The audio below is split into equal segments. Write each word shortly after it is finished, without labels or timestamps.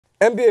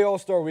NBA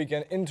All-Star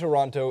Weekend in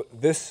Toronto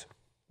this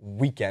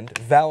weekend,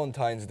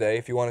 Valentine's Day.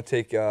 If you want to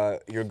take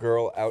your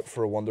girl out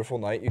for a wonderful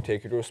night, you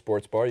take her to a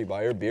sports bar, you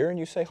buy her a beer, and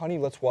you say, honey,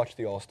 let's watch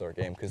the All-Star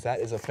game, because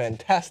that is a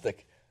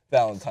fantastic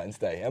Valentine's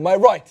Day. Am I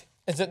right?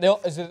 Is it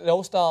the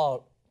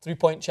All-Star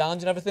three-point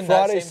challenge and everything?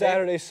 Friday,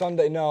 Saturday,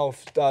 Sunday. No,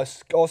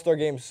 All-Star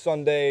game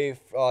Sunday,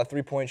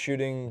 three-point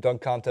shooting,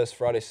 dunk contest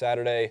Friday,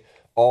 Saturday,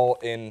 all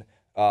in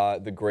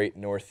the great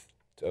north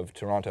of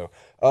Toronto.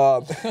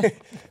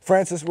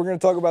 Francis, we're going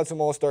to talk about some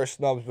All-Star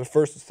snubs, but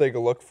first let's take a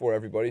look for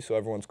everybody so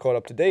everyone's caught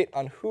up to date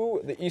on who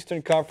the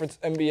Eastern Conference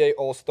NBA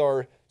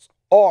All-Stars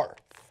are.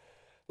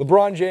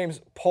 LeBron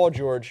James, Paul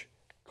George,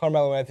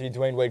 Carmelo Anthony,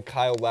 Dwayne Wade,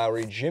 Kyle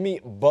Lowry, Jimmy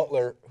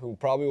Butler, who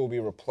probably will be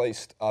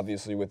replaced,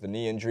 obviously, with the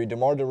knee injury,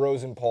 DeMar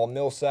DeRozan, Paul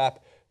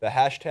Millsap. The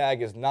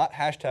hashtag is not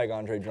hashtag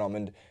Andre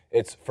Drummond.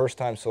 It's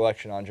first-time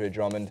selection Andre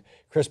Drummond.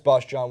 Chris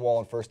Bosh, John Wall,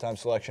 and first-time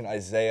selection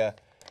Isaiah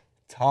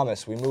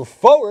Thomas. We move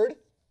forward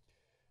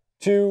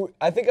to,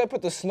 I think I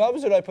put the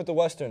snubs or did I put the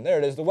Western? There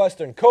it is, the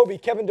Western. Kobe,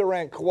 Kevin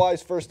Durant,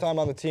 Kawhi's first time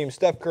on the team.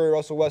 Steph Curry,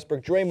 Russell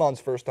Westbrook, Draymond's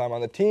first time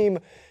on the team.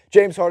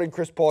 James Harden,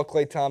 Chris Paul,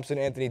 Klay Thompson,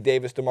 Anthony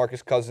Davis,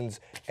 DeMarcus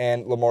Cousins,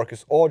 and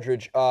LaMarcus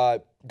Aldridge.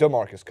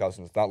 DeMarcus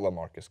Cousins, not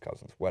LaMarcus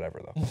Cousins,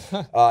 whatever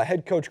though.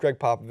 Head coach Greg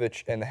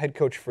Popovich, and the head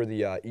coach for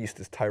the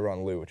East is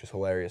Tyronn Lue, which is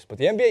hilarious. But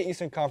the NBA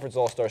Eastern Conference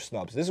All-Star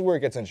snubs, this is where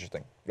it gets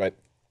interesting, right?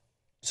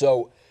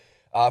 So,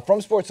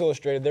 from Sports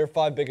Illustrated, their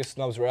 5 biggest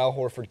snubs were Al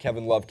Horford,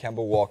 Kevin Love,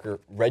 Kemba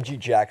Walker, Reggie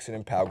Jackson,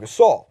 and Pau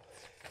Gasol.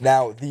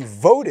 Now, the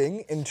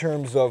voting in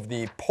terms of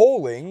the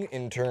polling,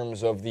 in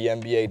terms of the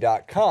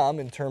NBA.com,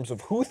 in terms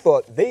of who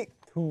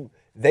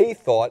they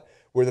thought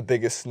were the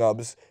biggest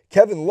snubs,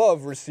 Kevin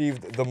Love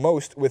received the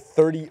most with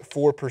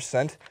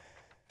 34%,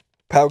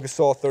 Pau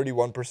Gasol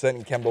 31%,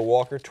 and Kemba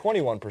Walker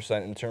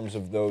 21% in terms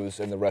of those,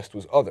 and the rest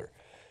was other.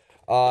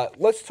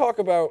 Let's talk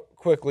about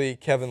quickly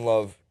Kevin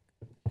Love,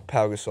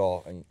 Pau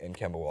Gasol, and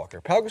Kemba Walker.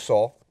 Pau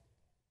Gasol,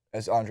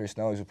 as Andre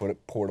Snellies would put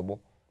it, portable.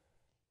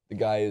 The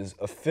guy is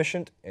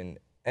efficient in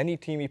any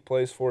team he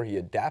plays for. He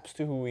adapts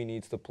to who he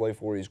needs to play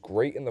for. He's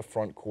great in the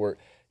front court.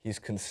 He's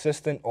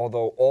consistent,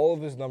 although all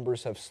of his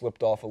numbers have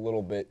slipped off a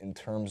little bit in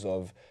terms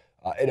of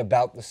at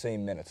about the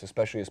same minutes,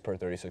 especially his per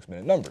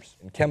 36-minute numbers.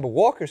 In Kemba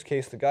Walker's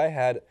case, the guy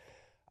had,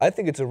 I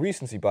think it's a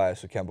recency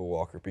bias with Kemba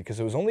Walker, because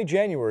it was only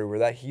January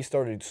where he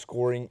started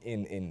scoring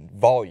in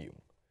volume.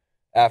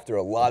 After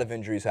a lot of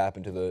injuries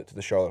happened to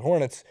the Charlotte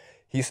Hornets,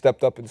 he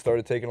stepped up and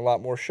started taking a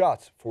lot more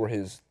shots for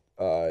his,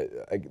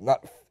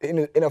 not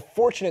in a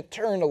fortunate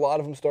turn, a lot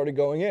of them started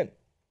going in.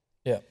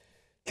 Yeah.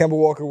 Kemba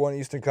Walker won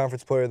Eastern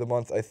Conference Player of the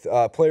Month,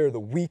 Player of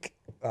the Week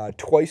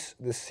twice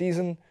this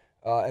season,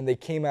 and they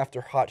came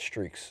after hot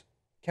streaks.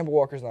 Kemba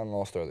Walker's not an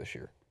All-Star this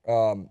year.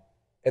 And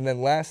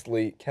then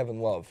lastly, Kevin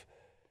Love.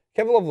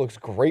 Kevin Love looks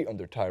great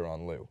under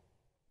Tyronn Lue,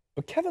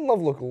 but Kevin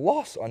Love looked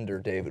lost under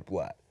David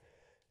Blatt.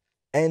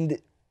 And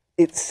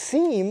it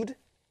seemed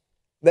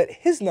that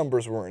his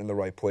numbers weren't in the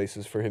right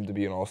places for him to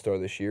be an All-Star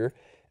this year.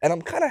 And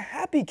I'm kind of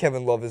happy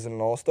Kevin Love isn't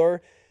an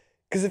All-Star,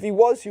 because if he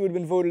was, he would have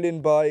been voted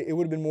in by, it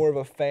would have been more of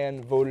a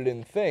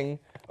fan-voted-in thing,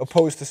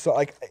 opposed to,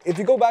 like, if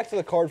you go back to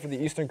the card for the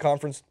Eastern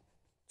Conference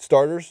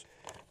starters,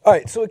 all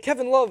right, so with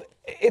Kevin Love,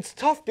 it's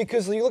tough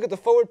because you look at the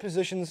forward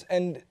positions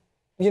and,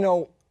 you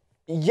know,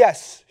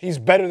 yes, he's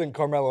better than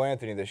Carmelo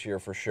Anthony this year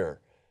for sure,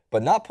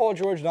 but not Paul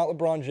George, not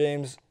LeBron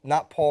James,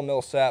 not Paul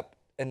Millsap,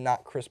 and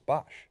not Chris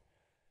Bosh.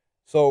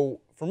 So,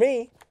 for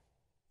me,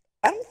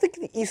 I don't think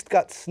the East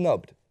got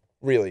snubbed,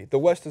 really. The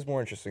West is more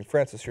interesting.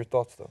 Francis, your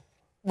thoughts, though?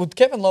 With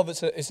Kevin Love,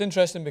 it's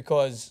interesting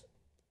because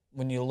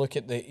when you look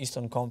at the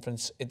Eastern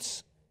Conference,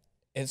 it's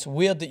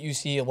weird that you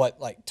see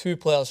like 2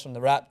 players from the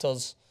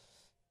Raptors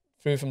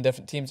through from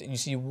different teams, and you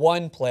see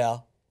 1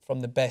 player from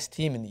the best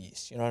team in the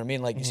East. You know what I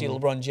mean? Like you see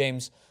LeBron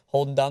James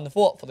holding down the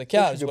fort for the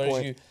Cavs,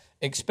 whereas you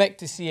expect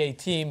to see a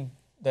team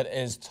that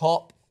is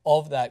top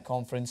of that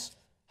conference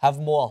have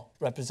more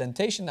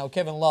representation. Now,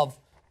 Kevin Love,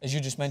 as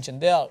you just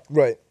mentioned there,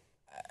 right.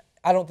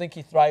 I don't think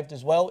he thrived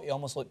as well. He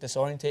almost looked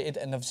disorientated,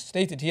 and I've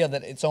stated here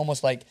that it's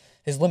almost like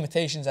his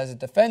limitations as a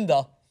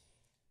defender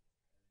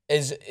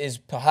is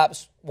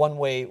perhaps one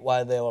way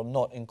why they are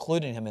not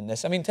including him in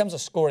this. I mean, in terms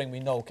of scoring,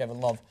 we know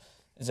Kevin Love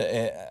is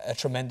a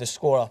tremendous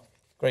scorer,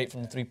 great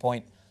from the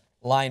three-point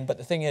line. But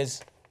the thing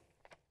is,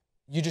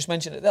 you just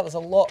mentioned it there, there's a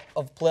lot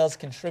of players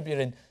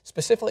contributing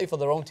specifically for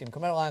their own team.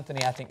 Carmelo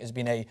Anthony, I think, has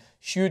been a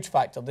huge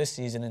factor this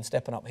season in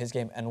stepping up his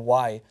game, and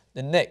why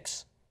the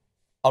Knicks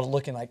are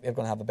looking like they're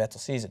going to have a better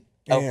season.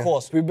 Yeah, of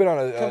course, we've been on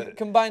a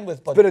combined with,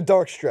 it's been a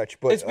dark stretch,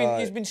 but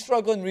he's been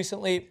struggling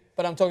recently.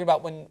 But I'm talking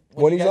about when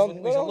he's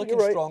looking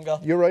stronger.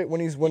 You're right.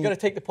 When you got to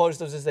take the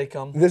positives as they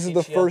come. This is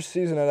the first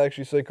season I'd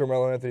actually say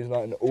Carmelo Anthony's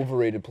not an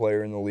overrated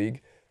player in the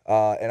league,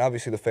 and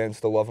obviously the fans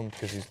still love him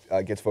because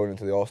he gets voted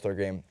into the All-Star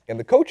game, and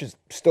the coaches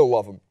still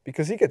love him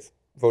because he gets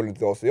voted into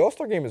the All-Star. The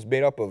All-Star game is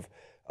made up of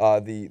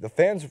the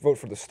fans vote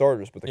for the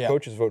starters, but the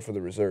coaches vote for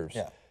the reserves.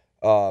 Yeah.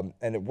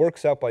 And it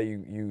works out by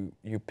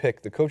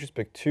the coaches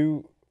pick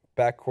 2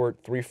 backcourt,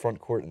 3 front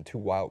court, and 2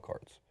 wild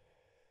cards.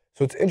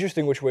 So it's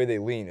interesting which way they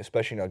lean,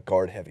 especially in a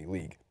guard-heavy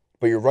league.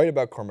 But you're right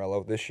about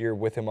Carmelo. This year,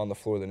 with him on the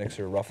floor, the Knicks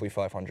are roughly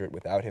 500.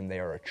 Without him, they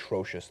are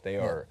atrocious. They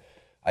are,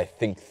 I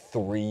think,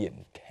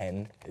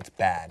 3-10. It's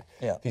bad.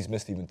 Yeah. He's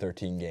missed even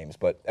 13 games.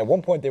 But at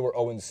one point, they were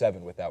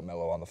 0-7 without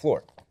Melo on the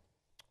floor.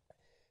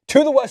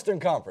 To the Western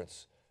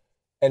Conference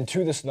and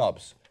to the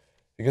snubs,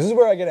 because this is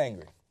where I get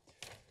angry.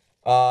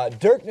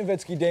 Dirk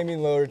Nowitzki, Damian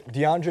Lillard,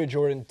 DeAndre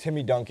Jordan,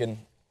 Tim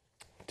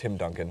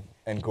Duncan,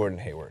 and Gordon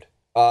Hayward.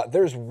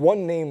 There's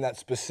one name that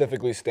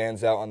specifically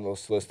stands out on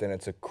this list, and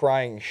it's a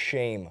crying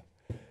shame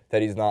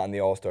that he's not on the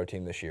All-Star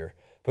team this year.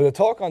 But to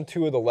talk on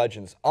two of the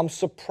legends, I'm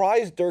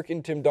surprised Dirk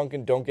and Tim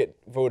Duncan don't get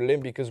voted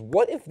in, because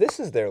what if this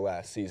is their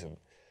last season?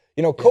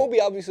 You know, Kobe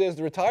obviously has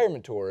the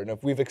retirement tour, and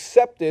if we've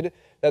accepted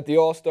that the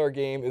All-Star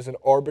game is an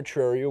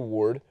arbitrary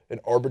award,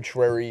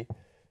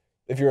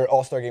 if you're an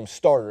All-Star game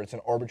starter, it's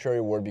an arbitrary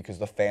award because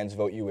the fans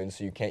vote you in,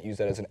 so you can't use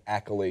that as an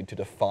accolade to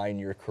define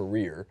your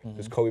career,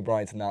 because Kobe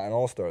Bryant's not an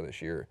All-Star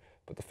this year,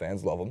 but the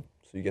fans love him,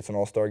 so he gets an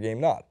All-Star game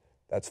nod.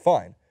 That's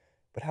fine.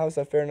 But how is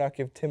that fair to not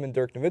give Tim and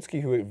Dirk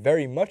Nowitzki, who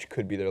very much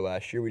could be their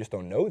last year? We just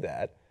don't know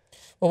that.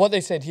 Well, what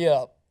they said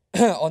here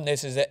on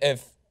this is that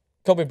if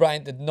Kobe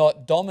Bryant did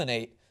not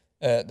dominate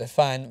the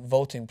fan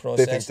voting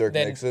process, Dirk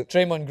then makes it.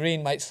 Draymond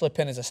Green might slip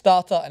in as a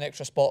starter. An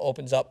extra spot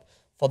opens up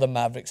for the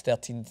Mavericks'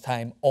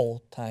 13th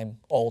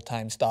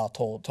all-time star,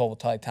 total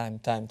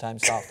time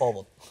star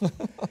forward.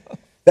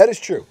 That is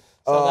true.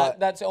 So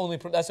that's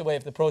the way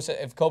if the process.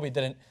 If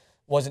Kobe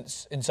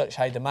wasn't in such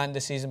high demand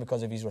this season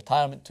because of his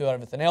retirement tour,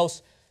 everything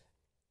else,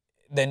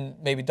 then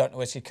maybe Dirk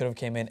Nowitzki could have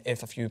came in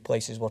if a few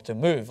places were to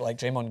move. Like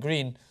Draymond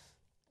Green,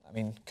 I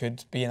mean,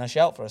 could be in a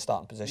shout for a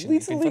starting position.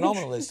 He's been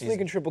phenomenal this season.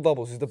 League in triple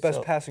doubles. He's the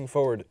best passing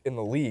forward in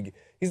the league.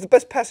 He's the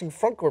best passing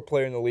front court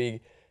player in the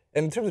league.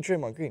 And in terms of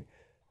Draymond Green,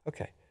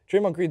 okay,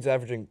 Draymond Green's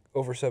averaging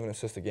over 7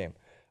 assists a game.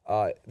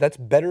 That's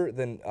better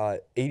than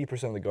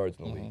 80% of the guards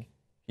in the league.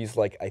 He's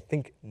like, I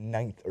think,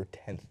 9th or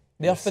 10th.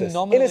 They are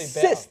phenomenally better. In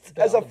assists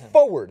as a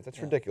forward. That's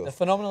ridiculous. They're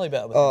phenomenally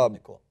better with him on the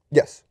court.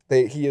 Yes,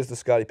 he is the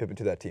Scottie Pippen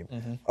to that team.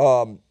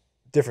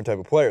 Different type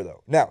of player,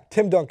 though. Now,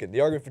 Tim Duncan.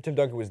 The argument for Tim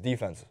Duncan was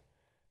defense.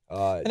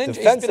 And he's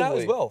been out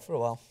as well for a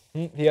while.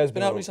 He has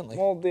been out recently.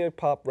 Well, the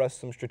pop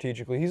rests him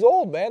strategically. He's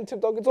old, man. Tim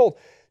Duncan's old.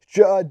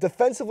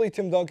 Defensively,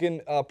 Tim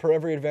Duncan, per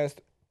every advanced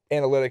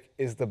analytic,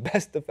 is the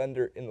best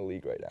defender in the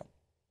league right now.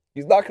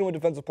 He's not going to win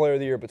Defensive Player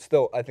of the Year, but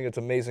still, I think it's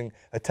amazing,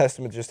 a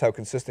testament to just how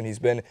consistent he's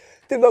been.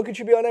 Tim Duncan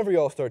should be on every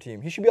All-Star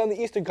team. He should be on the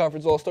Eastern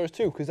Conference All-Stars,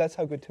 too, because that's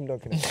how good Tim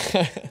Duncan is.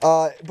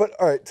 But,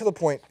 all right, to the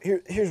point,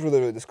 here's what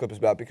literally this clip is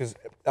about, because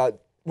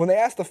when they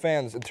asked the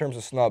fans in terms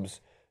of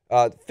snubs,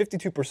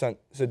 52%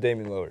 said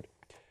Damian Lillard.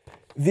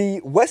 The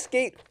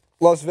Westgate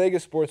Las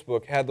Vegas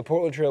Sportsbook had the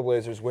Portland Trail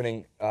Blazers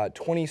winning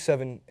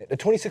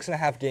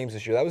 26.5 games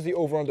this year. That was the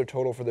over-under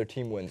total for their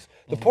team wins.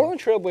 The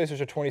Portland Trail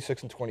Blazers are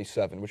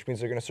 26-27, which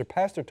means they're going to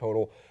surpass their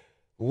total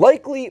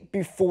likely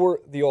before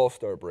the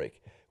All-Star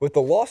break. With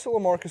the loss of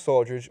LaMarcus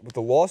Aldridge, with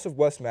the loss of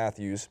Wes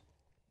Matthews,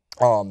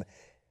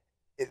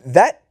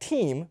 that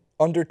team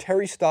under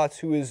Terry Stotts,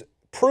 who has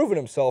proven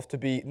himself to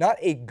be not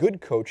a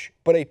good coach,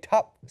 but a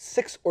top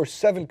 6 or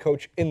 7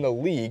 coach in the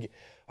league,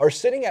 are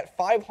sitting at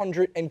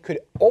 500 and could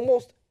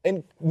almost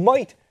and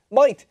might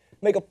make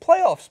a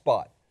playoff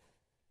spot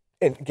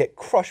and get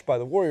crushed by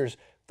the Warriors.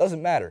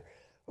 Doesn't matter.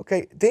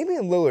 Okay,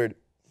 Damian Lillard,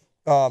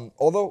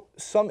 although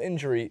some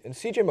injury, and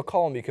CJ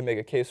McCollum you can make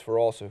a case for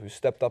also, who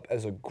stepped up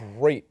as a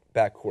great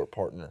backcourt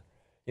partner.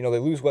 You know, they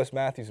lose Wes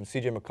Matthews and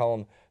CJ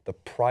McCollum, the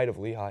pride of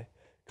Lehigh,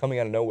 coming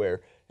out of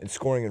nowhere and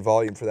scoring in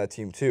volume for that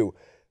team too.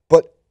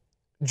 But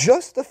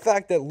just the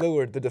fact that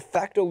Lillard, the de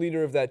facto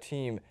leader of that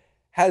team,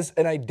 has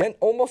an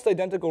almost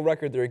identical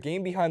record. They're a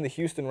game behind the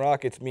Houston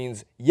Rockets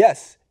means,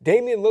 yes,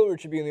 Damian Lillard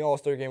should be in the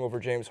All-Star game over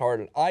James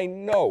Harden. I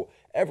know.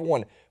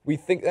 Everyone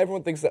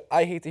thinks that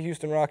I hate the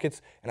Houston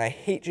Rockets, and I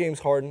hate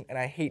James Harden, and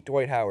I hate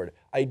Dwight Howard.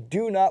 I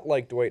do not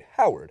like Dwight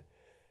Howard.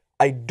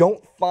 I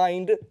don't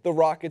find the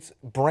Rockets'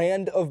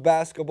 brand of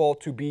basketball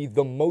to be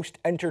the most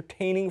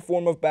entertaining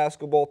form of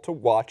basketball to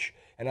watch,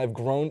 and I've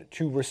grown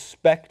to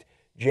respect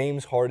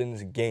James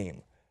Harden's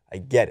game. I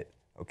get it,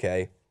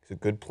 okay? He's a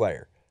good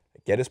player.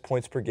 Get his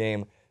points per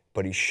game,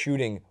 but he's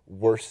shooting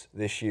worse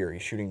this year.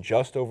 He's shooting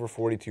just over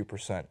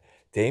 42%.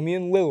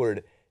 Damian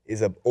Lillard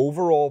is an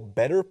overall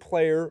better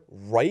player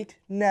right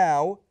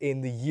now in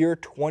the year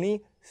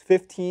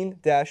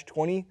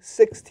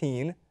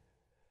 2015-2016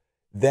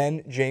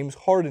 than James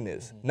Harden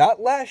is. Not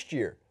last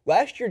year.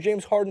 Last year,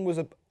 James Harden was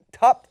a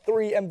top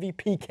 3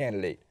 MVP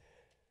candidate.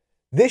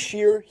 This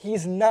year,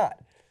 he's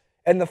not.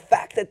 And the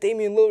fact that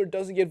Damian Lillard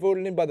doesn't get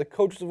voted in by the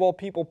coaches of all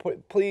people,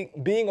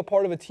 being a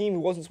part of a team who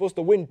wasn't supposed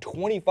to win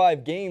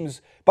 25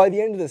 games by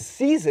the end of the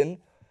season,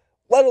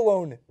 let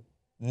alone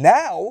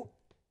now,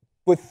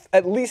 with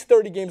at least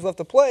 30 games left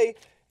to play,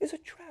 is a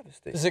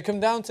travesty. Does it come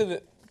down to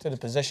the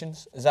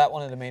positions? Is that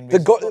one of the main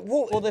reasons?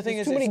 Well, the thing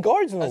is, too many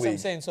guards in the league. That's what I'm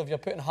saying. So if you're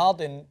putting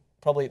Harden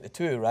probably at the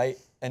 2, right,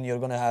 and you're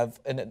going to have,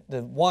 and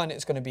the 1,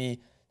 it's going to be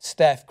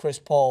Steph, Chris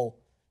Paul,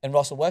 and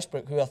Russell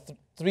Westbrook, who are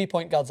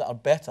 3-point guards that are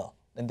better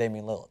than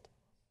Damian Lillard.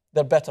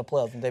 they're better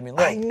players than Damian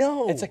Lillard. I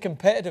know. It's a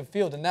competitive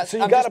field, and that's So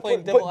you got to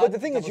put. But the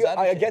thing is,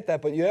 I get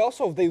that, but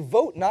they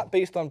vote not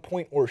based on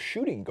point or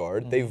shooting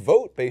guard. They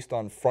vote based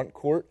on front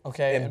court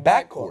and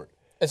back court.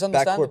 It's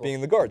understandable. Backcourt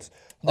being the guards.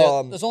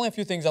 There's only a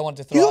few things I want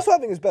to throw. He's also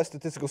having his best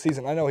statistical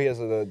season. I know he has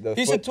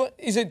He's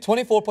at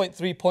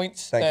 24.3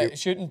 points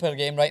shooting per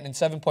game, right, and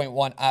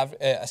 7.1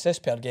 assists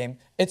per game.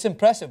 It's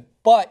impressive,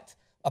 but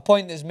a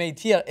point that's made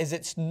here is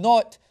it's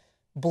not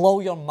blow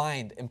your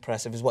mind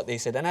impressive, is what they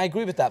said, and I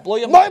agree with that. Blow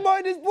your mind. My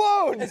mind is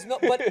blown. It's not.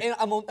 But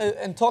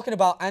I'm talking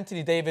about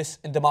Anthony Davis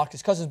and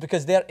DeMarcus Cousins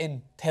because they're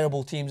in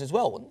terrible teams as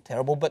well. Well, not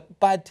terrible, but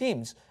bad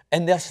teams,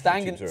 and they're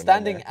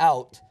standing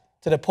out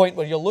to the point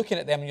where you're looking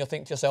at them and you're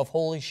thinking to yourself,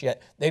 holy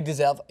shit, they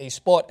deserve a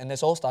spot in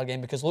this All-Star game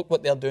because look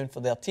what they're doing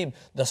for their team.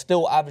 They're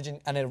still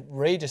averaging an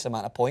outrageous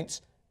amount of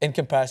points in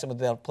comparison with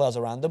their players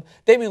around them.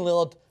 Damian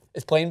Lillard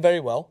is playing very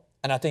well,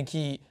 and I think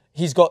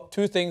he's got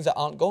two things that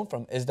aren't going for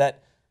him, is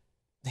that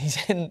he's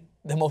in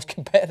the most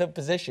competitive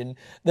position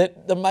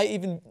that there might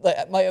have been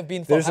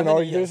for how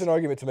many years? There's an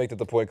argument to make that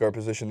the point guard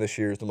position this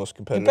year is the most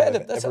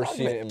competitive I've ever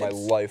seen it in my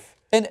life.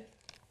 And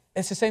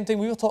it's the same thing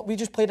we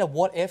just played a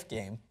what-if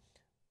game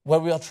where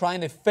we are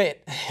trying to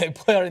fit a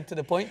player into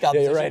the point guard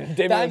position. You're right.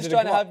 Dan's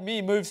trying to have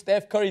me move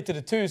Steph Curry to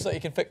the 2 so he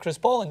can fit Chris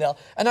Paul in there.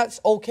 And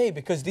that's okay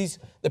because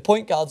the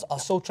point guards are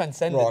so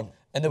transcendent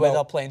in the way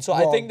they're playing. So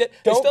I think that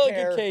it's still a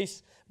good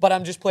case, but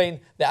I'm just playing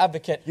the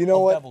advocate You know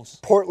of what? devils.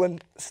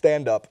 Portland,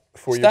 stand up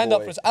for your boy. Stand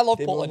up for us. I love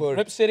Portland.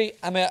 Rip City,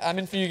 I'm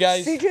in for you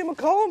guys. CJ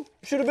McCollum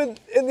should have been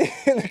in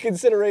the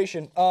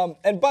consideration.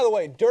 And by the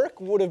way, Dirk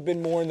would have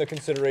been more in the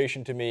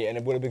consideration to me, and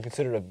it would have been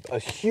considered a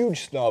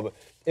huge snub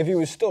if he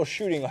was still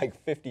shooting like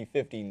 50,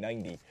 50,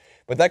 90.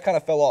 But that kind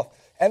of fell off.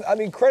 And, I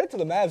mean, credit to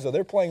the Mavs, though.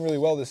 They're playing really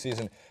well this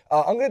season.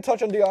 I'm going to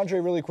touch on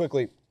DeAndre really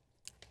quickly.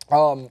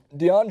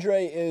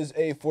 DeAndre is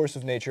a force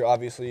of nature,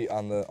 obviously,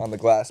 on the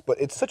glass, but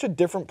it's such a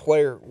different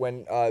player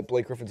when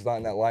Blake Griffin's not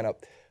in that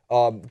lineup.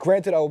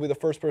 Granted, I will be the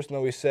first person to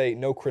always say,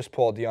 no Chris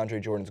Paul,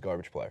 DeAndre Jordan's a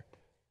garbage player.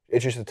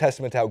 It's just a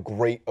testament to how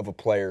great of a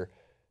player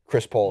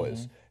Chris Paul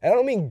is. And I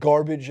don't mean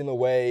garbage in the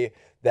way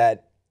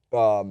that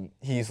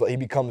he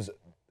becomes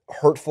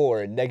hurtful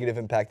or a negative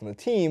impact on the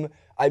team.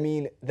 I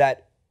mean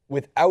that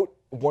without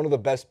one of the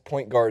best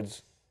point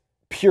guards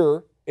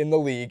pure in the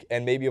league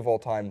and maybe of all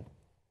time,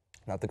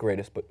 not the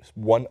greatest, but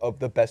one of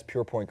the best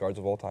pure point guards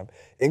of all time,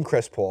 in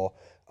Chris Paul,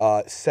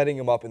 setting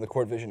him up in the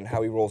court vision and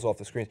how he rolls off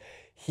the screens.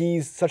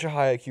 He's such a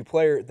high IQ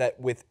player that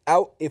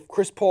if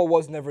Chris Paul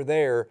was never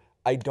there,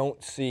 I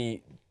don't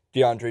see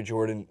DeAndre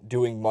Jordan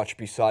doing much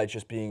besides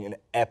just being an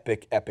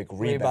epic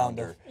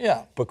rebounder.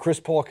 Yeah. But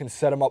Chris Paul can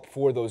set him up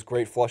for those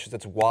great flushes.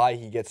 That's why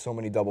he gets so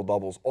many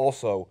double-doubles.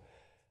 Also,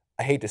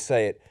 I hate to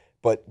say it,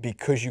 but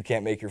because you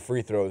can't make your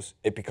free throws,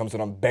 it becomes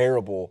an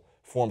unbearable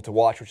for him to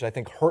watch, which I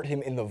think hurt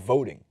him in the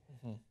voting.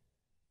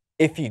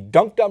 If he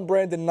dunked on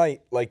Brandon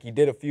Knight like he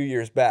did a few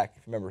years back,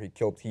 remember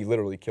he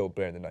literally killed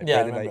Brandon Knight.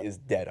 Yeah, Brandon Knight is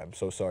dead. I'm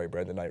so sorry,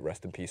 Brandon Knight.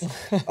 Rest in peace.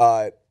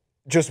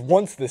 Just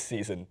once this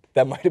season,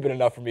 that might have been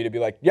enough for me to be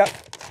like, yep,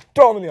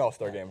 throw him in the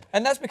All-Star game.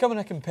 And that's becoming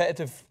a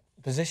competitive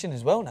position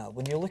as well now.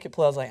 When you look at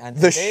players like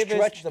Anthony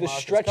Davis, the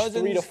stretch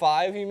Cousins, 3 to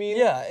 5, you mean?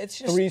 Yeah, it's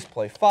just threes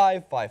play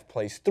 5, 5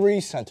 plays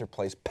 3, center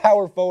plays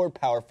power forward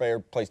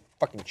plays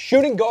fucking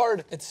shooting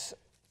guard.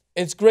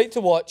 It's great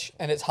to watch,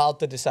 and it's hard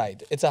to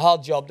decide. It's a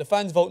hard job. The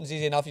fans' voting's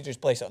easy enough. You just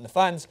place it on the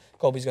fans.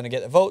 Kobe's going to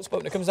get the votes. But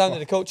when it comes down to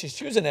the coaches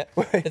choosing it,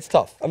 it's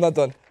tough. I'm not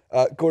done.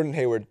 Gordon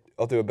Hayward,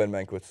 I'll do a Ben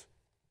Mankiewicz.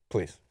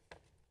 Please.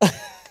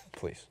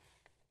 Please.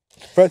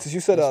 Francis, you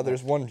said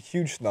there's one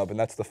huge snub, and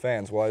that's the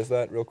fans. Why is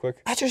that, real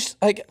quick?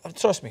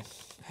 Trust me,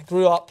 I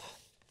grew up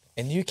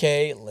in the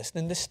UK,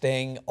 listening to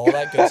Sting, all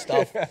that good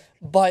stuff.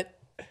 But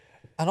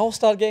an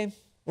All-Star game?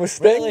 With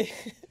Sting? Really?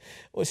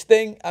 With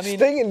Sting, I mean...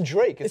 Sting and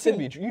Drake. It's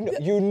going to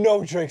be... You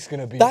know Drake's going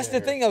to be That's there.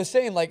 the thing I was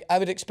saying. Like, I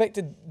would expect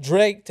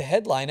Drake to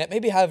headline it.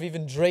 Maybe have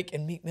even Drake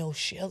and Meek Mill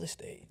share the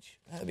stage.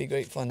 That'd be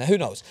great fun. Now, who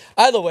knows?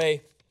 Either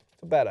way...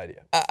 It's a bad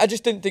idea. I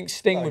just didn't think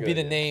Sting would be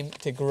the name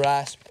to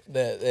grasp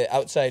the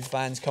outside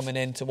fans coming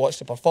in to watch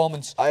the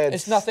performance.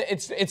 It's nothing...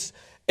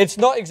 It's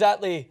not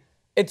exactly...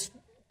 It's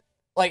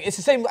the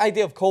same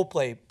idea of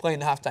Coldplay playing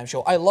the halftime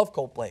show. I love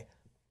Coldplay.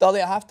 Are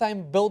they a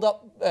halftime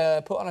build-up,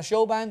 put on a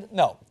show band?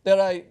 No. They're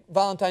a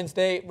Valentine's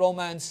Day,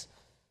 romance,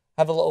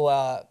 have a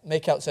little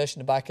make-out session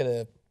in the back of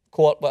the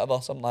court,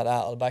 whatever, something like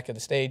that, or the back of the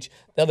stage.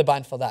 They're the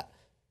band for that.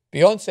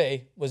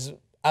 Beyonce was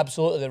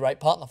absolutely the right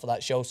partner for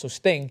that show, so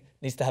Sting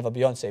needs to have a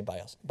Beyonce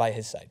by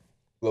his side.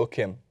 Lil'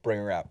 Kim, bring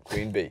her out.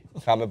 Queen Bee.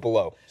 Comment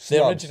below.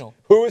 The original.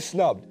 Who is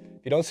snubbed?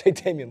 If you don't say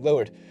Damian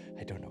Lillard,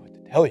 I don't know what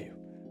to tell you.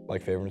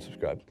 Like, favorite, and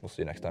subscribe. We'll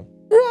see you next time.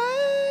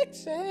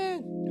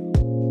 Roxanne.